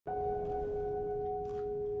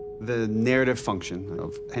The narrative function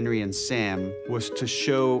of Henry and Sam was to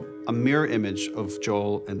show a mirror image of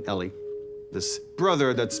Joel and Ellie. This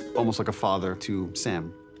brother that's almost like a father to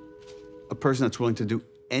Sam. A person that's willing to do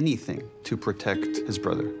anything to protect his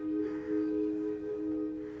brother.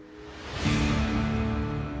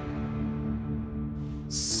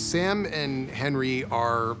 Sam and Henry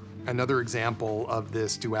are another example of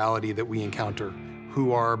this duality that we encounter,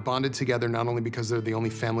 who are bonded together not only because they're the only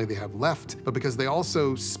family they have left, but because they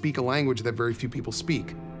also speak a language that very few people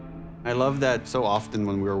speak. I love that so often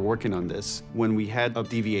when we were working on this, when we had a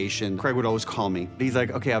deviation, Craig would always call me. He's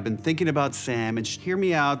like, okay, I've been thinking about Sam, and hear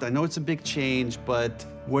me out. I know it's a big change, but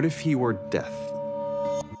what if he were death?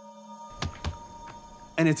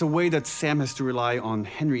 And it's a way that Sam has to rely on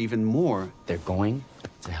Henry even more. They're going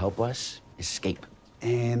to help us escape.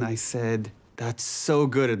 And I said, that's so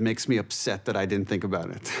good, it makes me upset that I didn't think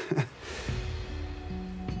about it.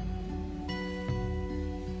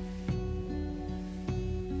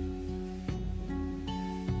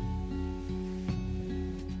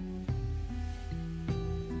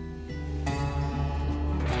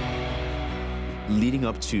 Leading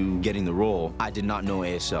up to getting the role, I did not know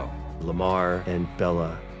ASL. Lamar and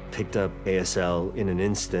Bella picked up ASL in an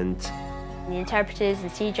instant. The interpreters, the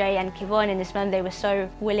CJ and Keivonn in this moment, they were so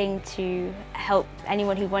willing to help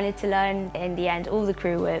anyone who wanted to learn. In the end, all the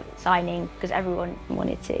crew were signing because everyone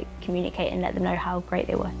wanted to communicate and let them know how great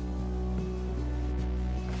they were.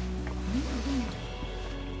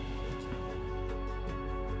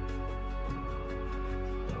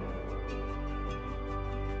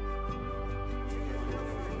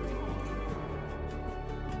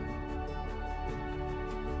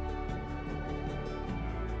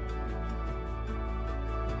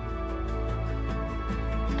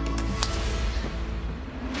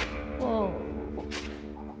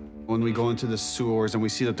 When we go into the sewers and we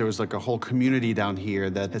see that there was like a whole community down here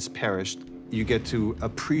that has perished, you get to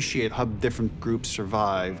appreciate how different groups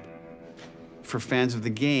survived. For fans of the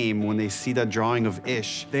game, when they see that drawing of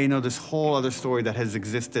Ish, they know this whole other story that has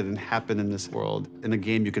existed and happened in this world. In a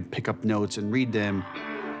game, you could pick up notes and read them.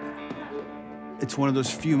 It's one of those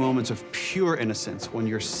few moments of pure innocence when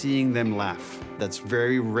you're seeing them laugh. That's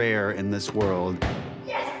very rare in this world.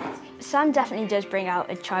 Sam definitely does bring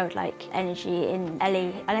out a childlike energy in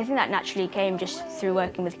Ellie, and I think that naturally came just through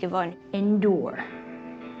working with Keivonn. Endure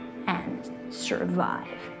and survive.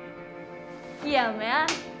 Yeah, man.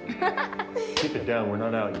 Keep it down, we're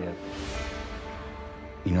not out yet.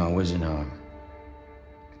 You know, I wasn't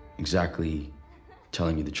exactly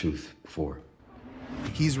telling you the truth before.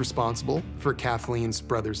 He's responsible for Kathleen's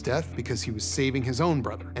brother's death because he was saving his own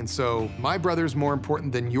brother. And so, my brother's more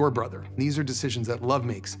important than your brother. These are decisions that love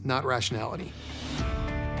makes, not rationality.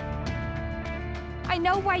 I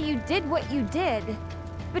know why you did what you did,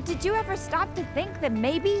 but did you ever stop to think that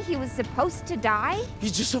maybe he was supposed to die?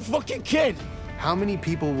 He's just a fucking kid. How many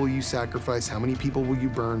people will you sacrifice? How many people will you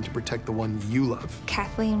burn to protect the one you love?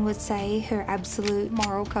 Kathleem would say her absolute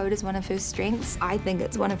moral code is one of her strengths. I think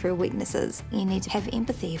it's one of her weaknesses. You need to have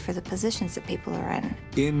empathy for the positions that people are in.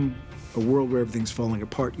 In a world where everything's falling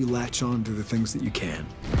apart, you latch on to the things that you can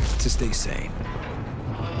to stay sane.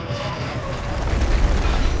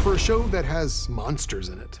 For a show that has monsters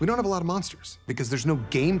in it, we don't have a lot of monsters because there's no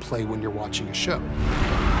gameplay when you're watching a show.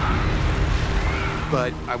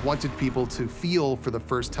 But I wanted people to feel for the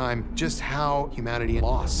first time just how humanity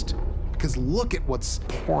lost. Because look at what's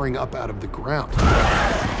pouring up out of the ground.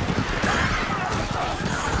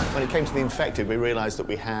 When it came to the infected, we realized that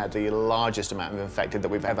we had the largest amount of infected that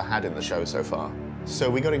we've ever had in the show so far. So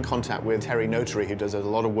we got in contact with Terry Notary, who does a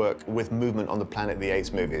lot of work with movement on the Planet of the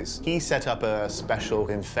Apes movies. He set up a special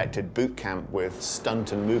infected boot camp with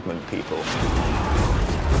stunt and movement people.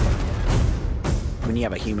 When you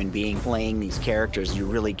have a human being playing these characters, you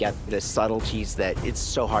really get the subtleties that it's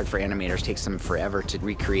so hard for animators. It takes them forever to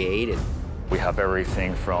recreate it. We have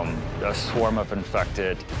everything from a swarm of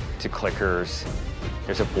infected to clickers.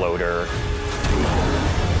 There's a bloater.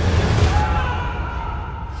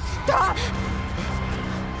 Stop!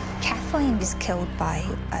 Kathleem is killed by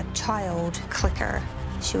a child clicker.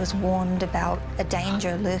 She was warned about a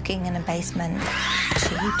danger lurking in a basement.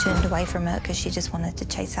 She turned away from it because she just wanted to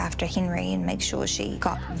chase after Henry and make sure she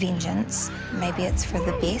got vengeance. Maybe it's for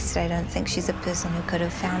the best. I don't think she's a person who could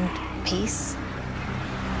have found peace.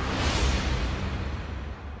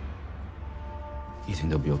 You think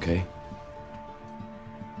they'll be okay?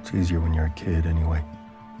 It's easier when you're a kid anyway.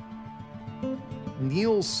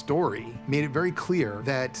 Neil's story made it very clear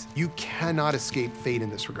that you cannot escape fate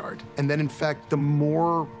in this regard. And that, in fact, the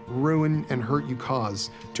more ruin and hurt you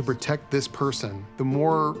cause to protect this person, the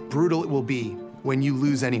more brutal it will be when you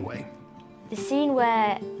lose anyway. The scene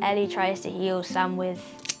where Ellie tries to heal Sam with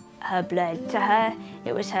her blood, to her,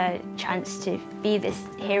 it was her chance to be this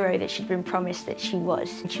hero that she'd been promised that she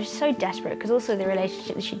was. And she was so desperate, because also the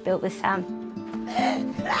relationship that she'd built with Sam.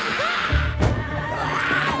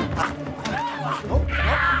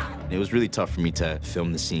 It was really tough for me to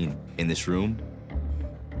film the scene in this room.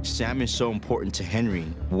 Sam is so important to Henry.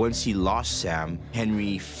 Once he lost Sam,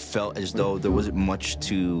 Henry felt as though there wasn't much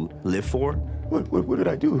to live for. What did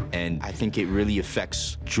I do? And I think it really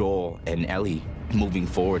affects Joel and Ellie moving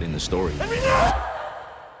forward in the story.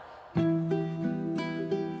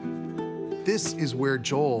 This is where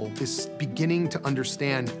Joel is beginning to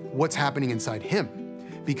understand what's happening inside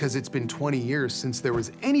him, because it's been 20 years since there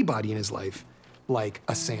was anybody in his life like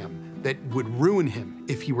a Sam that would ruin him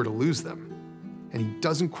if he were to lose them. And he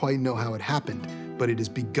doesn't quite know how it happened, but it has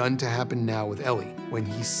begun to happen now with Ellie. When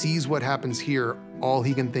he sees what happens here, all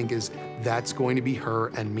he can think is, that's going to be her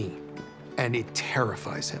and me. And it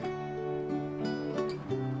terrifies him.